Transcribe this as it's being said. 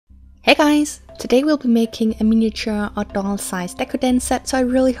Hey guys! Today we'll be making a miniature or doll-sized Decoden set, so I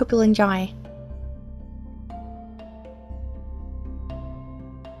really hope you'll enjoy.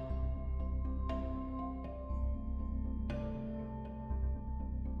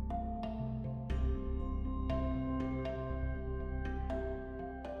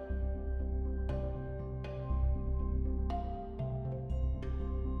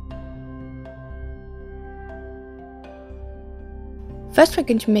 First we're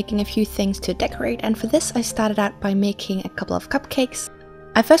going to be making a few things to decorate, and for this I started out by making a couple of cupcakes.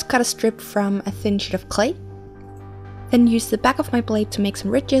 I first cut a strip from a thin sheet of clay, then used the back of my blade to make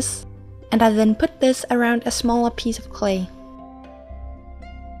some ridges, and I then put this around a smaller piece of clay.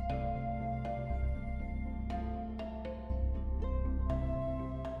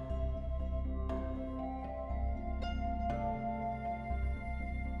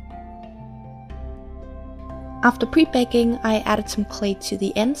 After pre-baking, I added some clay to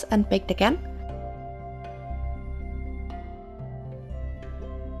the ends and baked again.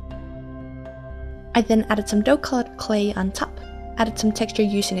 I then added some dough-colored clay on top, added some texture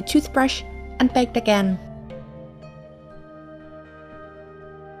using a toothbrush, and baked again.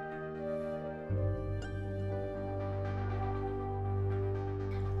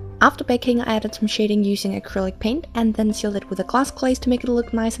 After baking, I added some shading using acrylic paint and then sealed it with a glass glaze to make it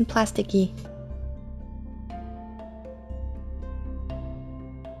look nice and plasticky.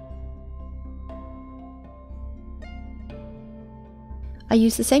 I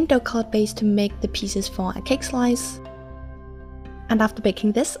used the same dough-colored base to make the pieces for a cake slice. And after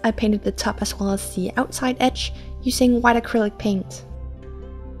baking this, I painted the top as well as the outside edge using white acrylic paint.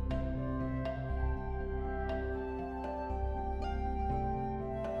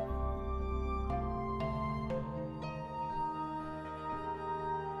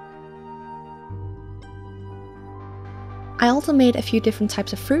 I also made a few different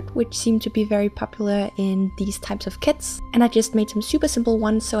types of fruit, which seem to be very popular in these types of kits, and I just made some super simple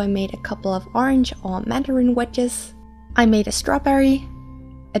ones, so I made a couple of orange or mandarin wedges. I made a strawberry,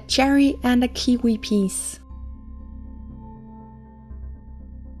 a cherry, and a kiwi piece.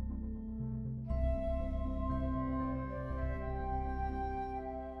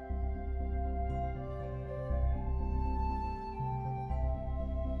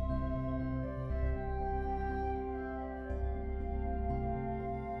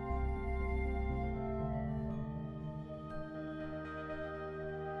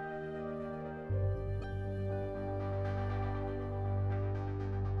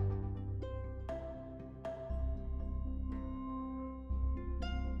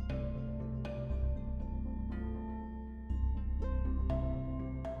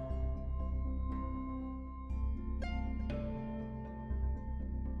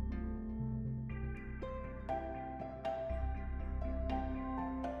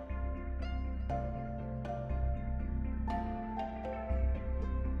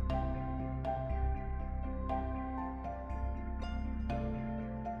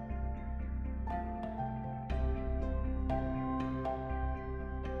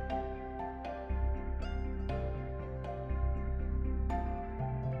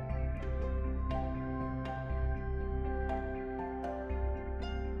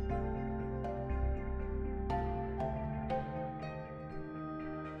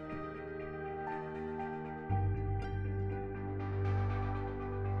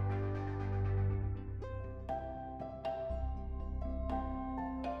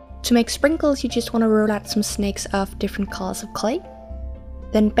 To make sprinkles, you just want to roll out some snakes of different colors of clay.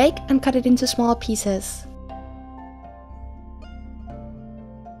 Then bake and cut it into small pieces.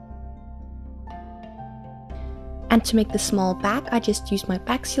 And to make the small bag, I just used my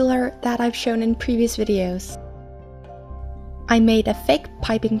bag sealer that I've shown in previous videos. I made a fake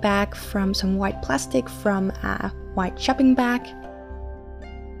piping bag from some white plastic from a white shopping bag.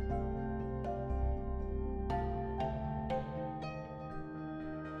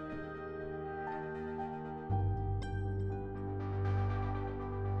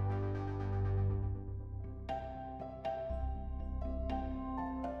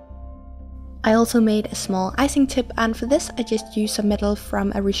 I also made a small icing tip, and for this I just used some metal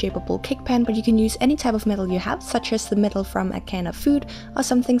from a reshapeable cake pan, but you can use any type of metal you have, such as the metal from a can of food or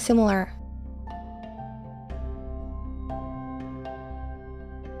something similar.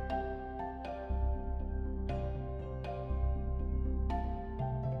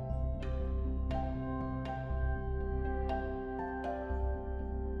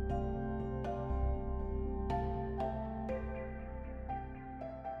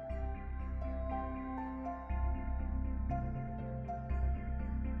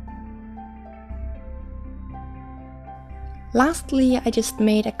 Lastly, I just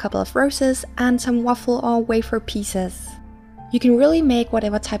made a couple of roses and some waffle or wafer pieces. You can really make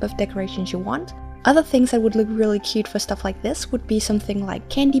whatever type of decorations you want. Other things that would look really cute for stuff like this would be something like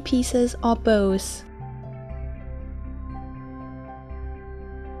candy pieces or bows.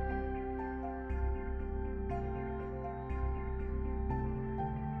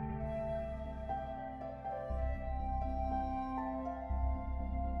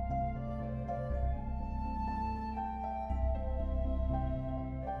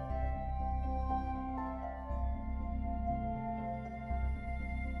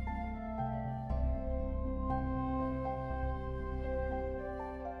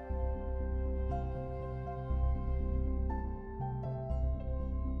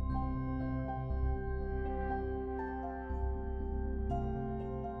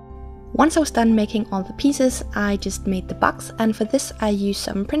 Once I was done making all the pieces, I just made the box, and for this I used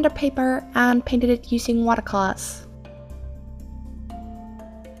some printer paper and painted it using watercolors.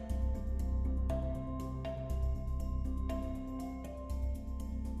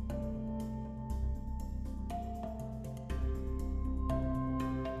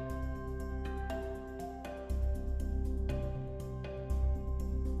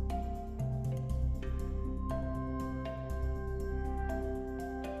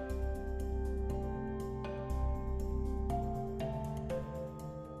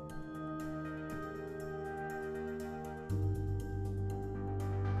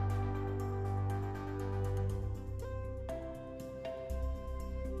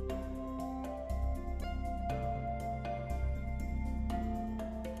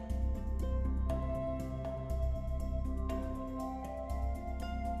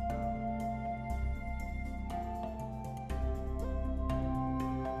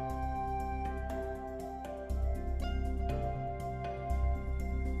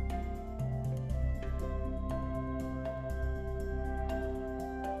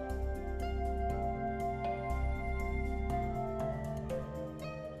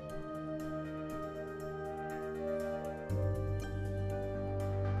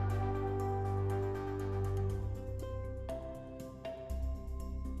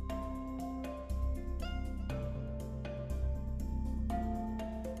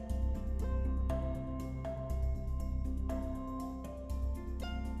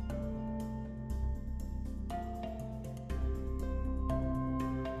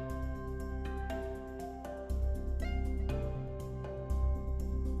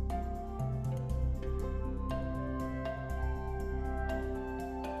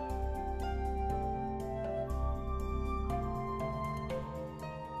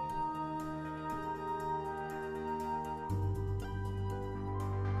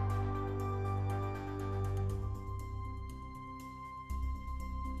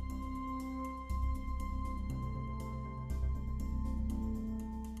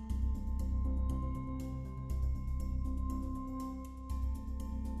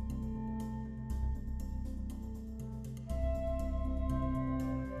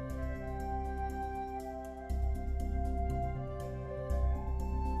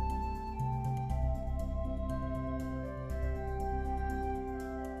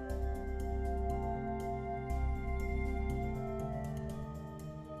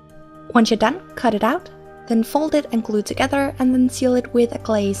 Once you're done, cut it out, then fold it and glue together, and then seal it with a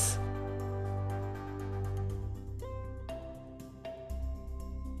glaze.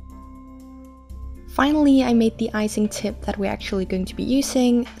 Finally, I made the icing tip that we're actually going to be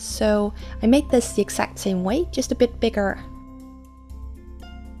using, so I made this the exact same way, just a bit bigger.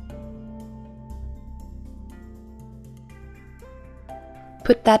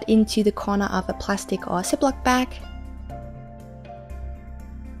 Put that into the corner of a plastic or Ziploc bag,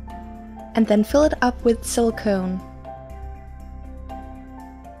 and then fill it up with silicone.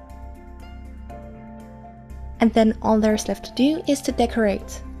 And then all there's left to do is to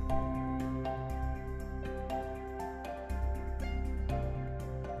decorate.